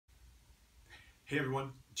Hey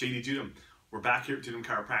everyone, JD Dudum. We're back here at Dudum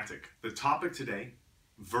Chiropractic. The topic today,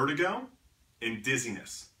 vertigo and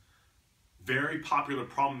dizziness. Very popular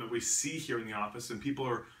problem that we see here in the office, and people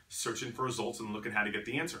are searching for results and looking how to get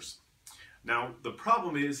the answers. Now, the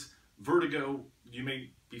problem is vertigo, you may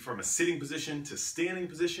be from a sitting position to standing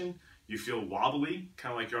position. You feel wobbly,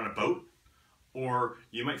 kind of like you're on a boat, or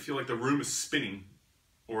you might feel like the room is spinning,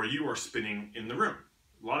 or you are spinning in the room.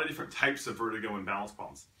 A lot of different types of vertigo and balance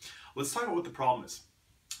problems. Let's talk about what the problem is.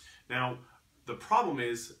 Now, the problem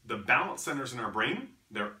is the balance centers in our brain,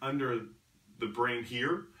 they're under the brain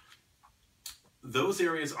here. Those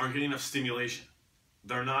areas aren't getting enough stimulation.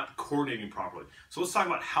 They're not coordinating properly. So let's talk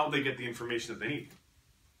about how they get the information that they need.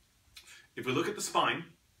 If we look at the spine,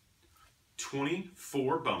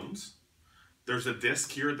 24 bones. There's a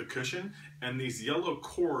disc here at the cushion, and these yellow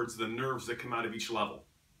cords, the nerves that come out of each level.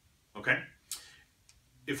 Okay?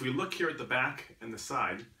 If we look here at the back and the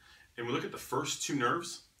side, and we look at the first two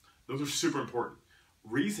nerves, those are super important.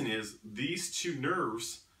 Reason is these two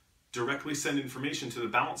nerves directly send information to the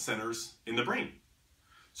balance centers in the brain.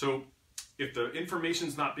 So if the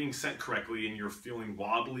information's not being sent correctly and you're feeling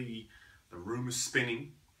wobbly, the room is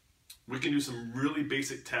spinning, we can do some really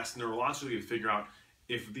basic tests neurologically to figure out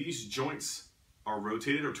if these joints are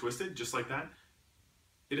rotated or twisted, just like that,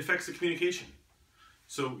 it affects the communication.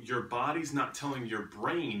 So your body's not telling your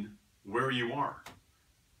brain where you are.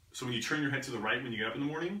 So when you turn your head to the right when you get up in the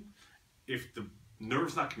morning, if the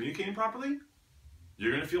nerve's not communicating properly,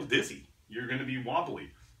 you're going to feel dizzy. You're going to be wobbly.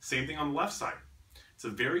 Same thing on the left side. It's a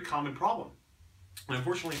very common problem. And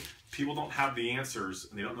unfortunately, people don't have the answers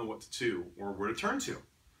and they don't know what to do or where to turn to.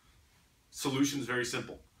 Solution is very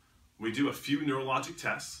simple. We do a few neurologic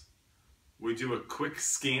tests. We do a quick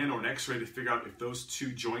scan or an x-ray to figure out if those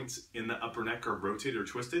two joints in the upper neck are rotated or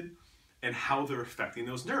twisted and how they're affecting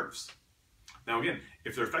those nerves. Now again,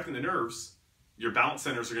 if they're affecting the nerves, your balance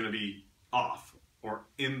centers are going to be off or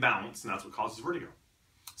imbalanced, and that's what causes vertigo.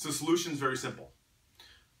 So the solution is very simple.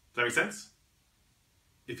 Does that make sense?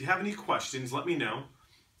 If you have any questions, let me know.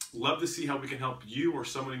 Love to see how we can help you or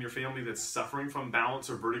someone in your family that's suffering from balance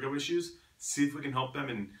or vertigo issues. See if we can help them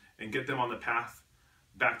and get them on the path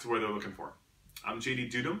back to where they're looking for. I'm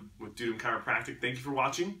JD Dudum with Dudum Chiropractic. Thank you for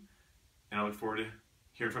watching, and I look forward to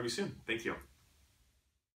hearing from you soon. Thank you.